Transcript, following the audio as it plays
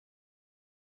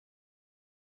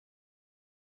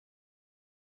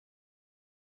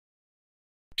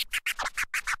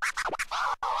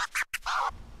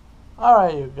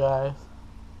Alright, you guys,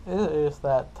 it is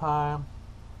that time.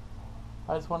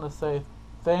 I just want to say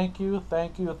thank you,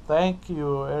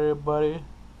 everybody,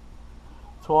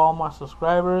 to all my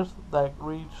subscribers that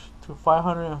reached to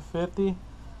 550.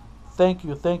 Thank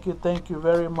you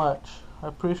very much. I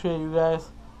appreciate you guys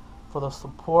for the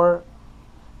support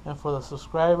and for the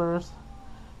subscribers.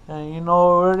 And you know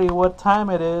already what time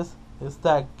it is. It's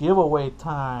that giveaway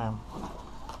time.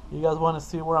 You guys want to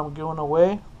see what I'm giving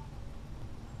away?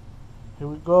 Here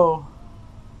we go.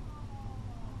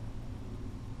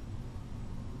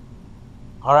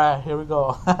 Alright, here we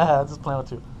go. Just playing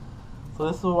with you. So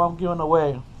this is what I'm giving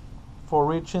away for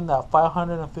reaching that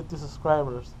 550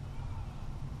 subscribers.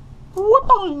 There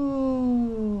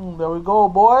we go,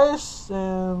 boys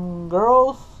and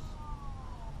girls.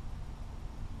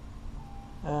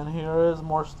 And here is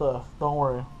more stuff. Don't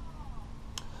worry.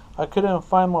 I couldn't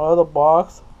find my other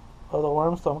box of the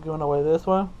worms, so I'm giving away this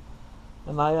one.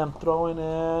 And I am throwing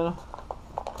in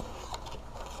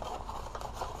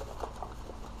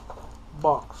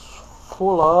box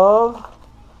full of,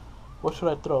 what should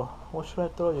I throw? What should I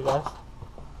throw, you guys?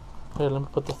 Here, let me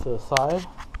put this to the side.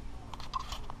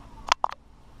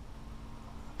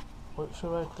 What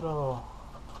should I throw?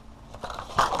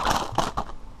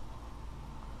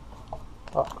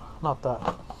 Oh, not that.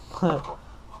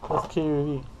 That's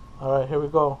KUV. Alright, here we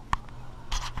go.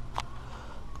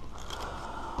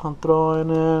 I'm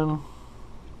throwing in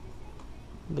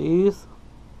these.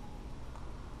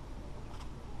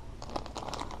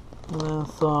 And then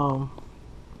some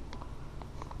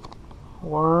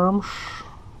worms.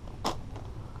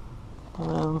 And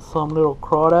then some little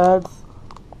crawdads.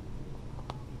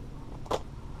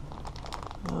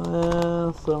 And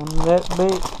then some net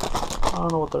bait. I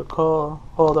don't know what they're called.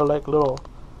 Oh, they're like little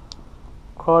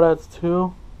crawdads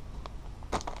too.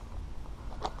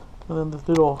 And then these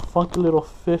little funky little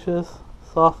fishes,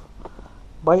 soft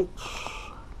bites.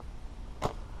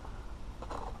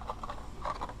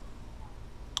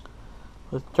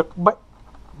 Let's jerk bite,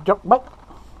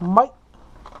 bite.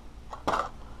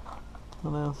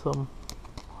 And then some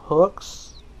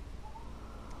hooks.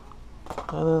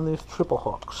 And then these triple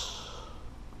hooks.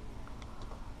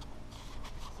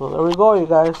 So there we go, you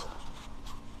guys.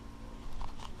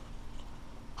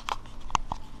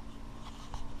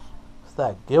 It's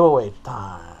that giveaway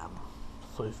time.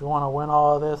 So if you want to win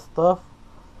all this stuff,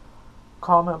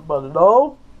 comment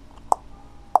below.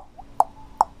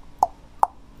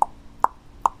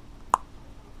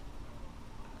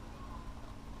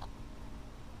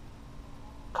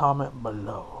 Comment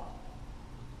below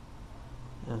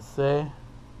and say,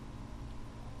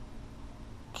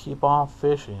 keep on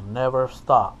fishing, never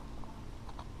stop.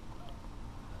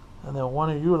 And then one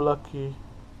of you lucky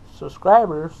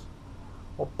subscribers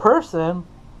or person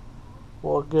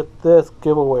will get this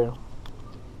giveaway.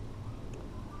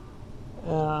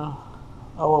 And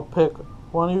I will pick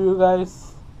one of you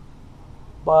guys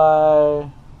by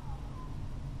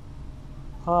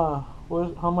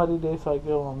how many days I give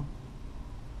them?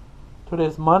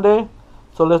 Today's Monday,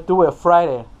 so let's do it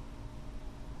Friday.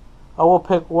 I will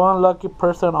pick one lucky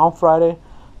person on Friday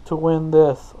to win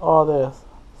all this.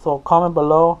 So comment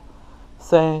below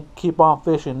saying keep on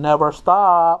fishing, never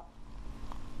stop.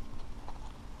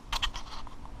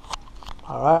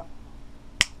 Alright,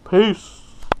 peace.